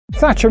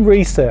Thatcham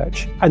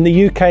Research and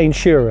the UK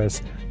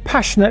insurers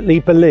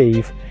passionately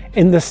believe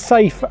in the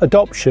safe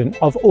adoption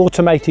of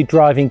automated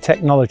driving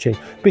technology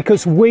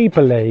because we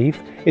believe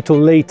it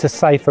will lead to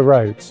safer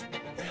roads.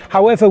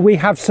 However, we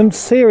have some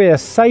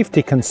serious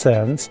safety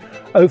concerns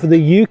over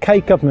the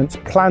UK government's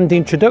planned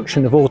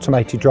introduction of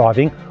automated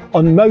driving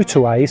on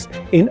motorways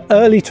in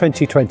early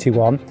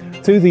 2021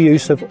 through the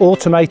use of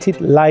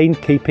automated lane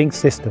keeping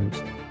systems.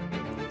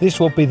 This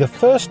will be the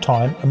first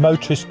time a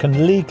motorist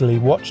can legally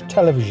watch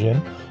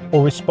television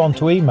or respond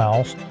to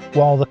emails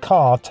while the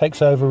car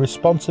takes over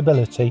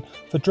responsibility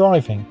for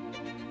driving.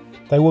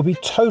 They will be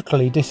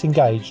totally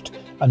disengaged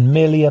and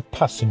merely a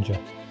passenger.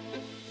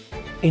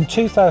 In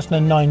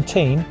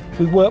 2019,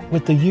 we worked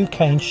with the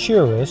UK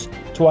insurers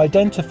to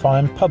identify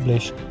and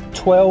publish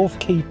 12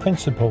 key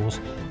principles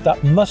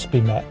that must be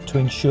met to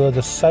ensure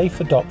the safe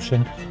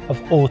adoption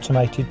of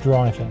automated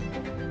driving.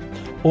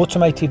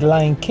 Automated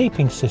lane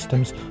keeping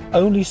systems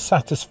only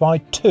satisfy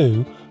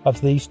 2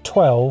 of these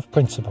 12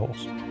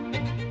 principles.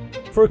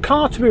 For a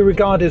car to be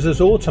regarded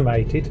as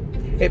automated,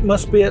 it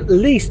must be at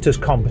least as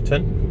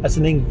competent as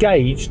an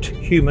engaged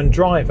human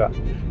driver.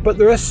 But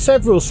there are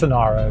several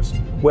scenarios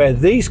where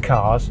these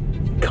cars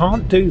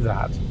can't do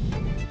that.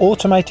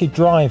 Automated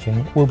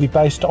driving will be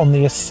based on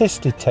the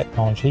assisted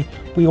technology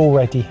we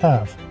already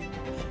have.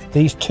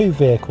 These 2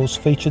 vehicles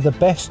feature the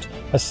best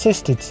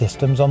assisted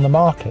systems on the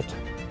market.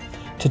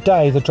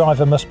 Today, the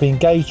driver must be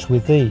engaged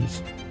with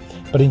these,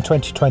 but in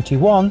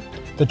 2021,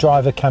 the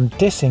driver can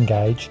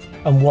disengage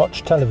and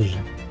watch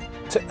television.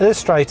 To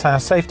illustrate our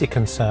safety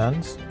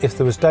concerns, if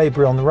there was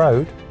debris on the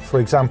road,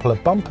 for example a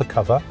bumper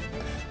cover,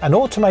 an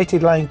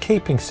automated lane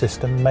keeping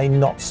system may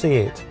not see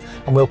it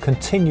and will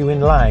continue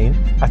in lane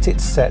at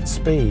its set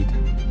speed.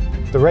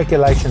 The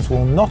regulations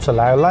will not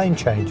allow lane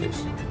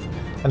changes.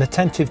 An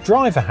attentive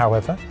driver,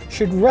 however,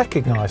 should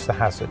recognise the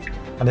hazard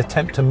and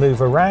attempt to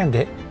move around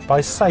it by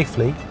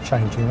safely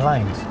changing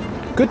lanes.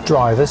 Good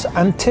drivers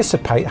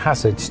anticipate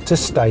hazards to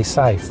stay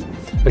safe,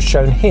 as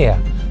shown here,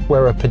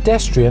 where a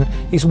pedestrian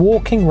is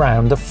walking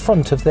round the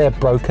front of their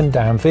broken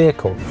down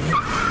vehicle.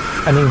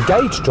 An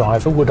engaged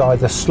driver would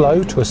either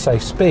slow to a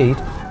safe speed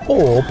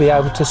or be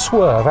able to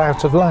swerve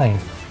out of lane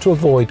to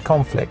avoid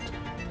conflict.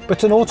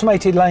 But an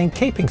automated lane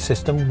keeping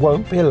system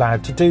won't be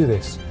allowed to do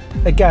this.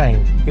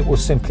 Again, it will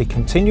simply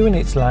continue in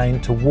its lane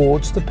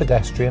towards the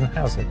pedestrian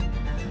hazard.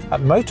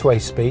 At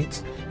motorway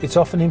speeds, it's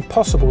often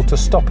impossible to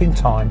stop in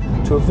time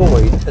to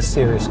avoid a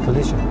serious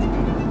collision.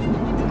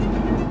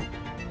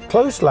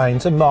 Closed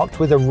lanes are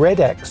marked with a red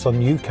X on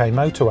UK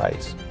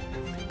motorways,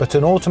 but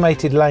an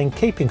automated lane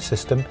keeping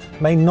system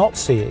may not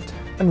see it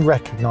and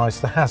recognise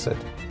the hazard.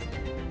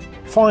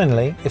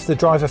 Finally, if the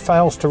driver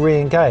fails to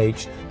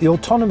re-engage, the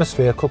autonomous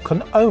vehicle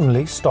can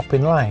only stop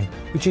in lane,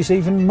 which is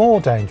even more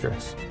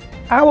dangerous.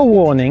 Our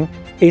warning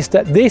is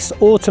that this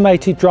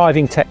automated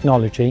driving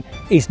technology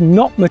is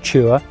not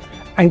mature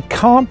and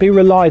can't be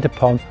relied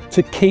upon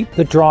to keep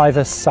the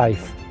driver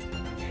safe.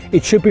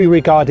 It should be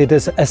regarded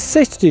as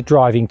assisted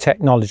driving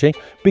technology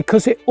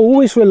because it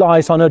always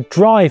relies on a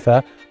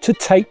driver to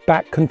take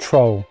back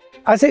control.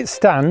 As it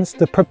stands,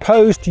 the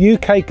proposed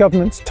UK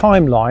government's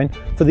timeline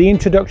for the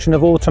introduction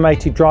of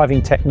automated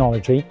driving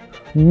technology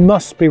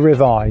must be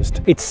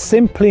revised. It's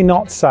simply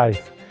not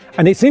safe,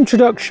 and its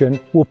introduction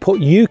will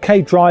put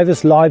UK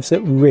drivers' lives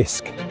at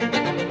risk.